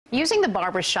Using the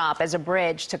barbershop as a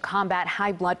bridge to combat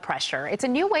high blood pressure. It's a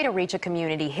new way to reach a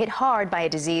community hit hard by a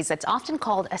disease that's often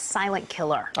called a silent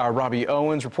killer. Robbie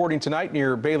Owens reporting tonight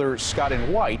near Baylor Scott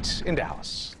and White in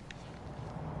Dallas.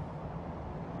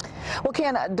 Well,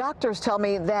 Ken, doctors tell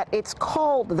me that it's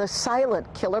called the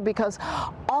silent killer because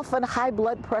often high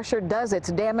blood pressure does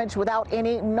its damage without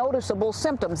any noticeable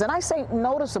symptoms. And I say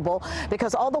noticeable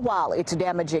because all the while it's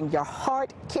damaging your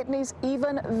heart, kidneys,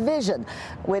 even vision,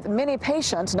 with many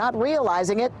patients not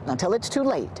realizing it until it's too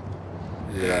late.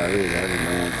 Yeah, I didn't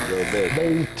know.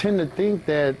 They tend to think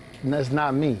that that's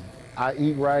not me. I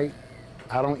eat right.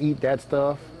 I don't eat that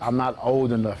stuff. I'm not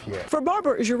old enough yet. For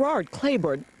barber Gerard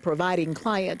Claiborne, providing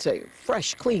clients a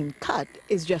fresh, clean cut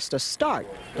is just a start.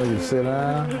 You sit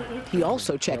down. He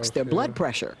also checks their blood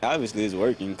pressure. Obviously, it's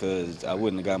working because I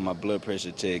wouldn't have got my blood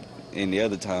pressure checked any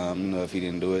other time, if he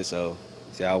didn't do it. So,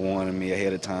 see, I wanted me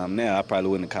ahead of time now. I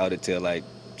probably wouldn't have caught it till like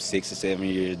 6 or 7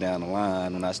 years down the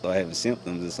line when I start having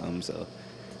symptoms or something. So,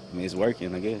 I mean, it's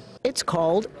working, I guess. It's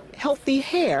called Healthy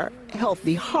Hair,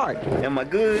 Healthy Heart. Am I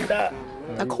good, Doc?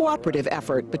 A cooperative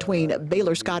effort between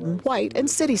Baylor Scott and White and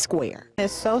City Square.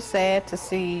 It's so sad to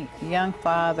see young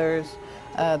fathers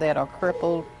that are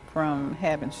crippled from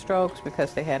having strokes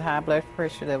because they had high blood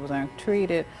pressure that was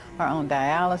untreated, or on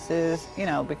dialysis,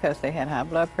 because they had high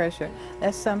blood pressure.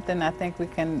 That's something I think we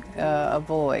can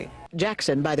avoid.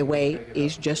 Jackson, by the way,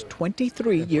 is just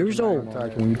 23 years old.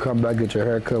 When you come back, get your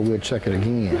hair cut, we'll check it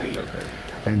again,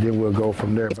 and then we'll go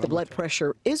from there. If the blood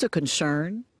pressure is a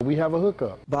concern, we have a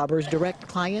hookup. barbers direct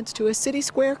clients to a City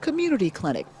Square community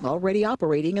clinic already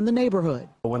operating in the neighborhood.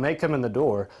 When they come in the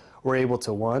door, we're able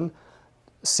to, one,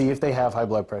 see if they have high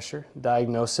blood pressure,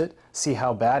 diagnose it, see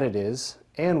how bad it is,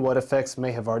 and what effects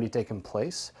may have already taken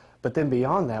place. But then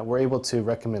beyond that, we're able to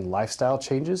recommend lifestyle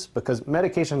changes because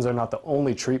medications are not the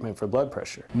only treatment for blood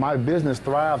pressure. My business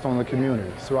thrives on the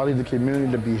community, so I need the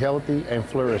community to be healthy and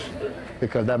flourishing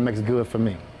because that makes good for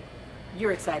me.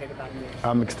 You're excited about it?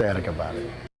 I'm ecstatic about it.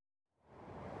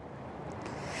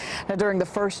 Now, during the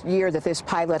first year that this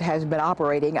pilot has been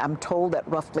operating, I'm told that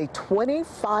roughly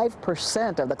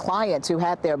 25% of the clients who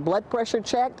had their blood pressure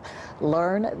checked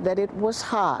learned that it was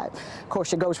high. Of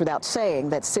course, it goes without saying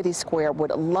that City Square would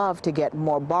love to get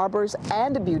more barbers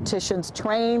and beauticians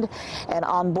trained and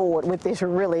on board with this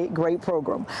really great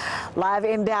program. Live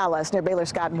in Dallas near Baylor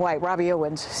Scott and White, Robbie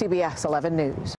Owens, CBS 11 News.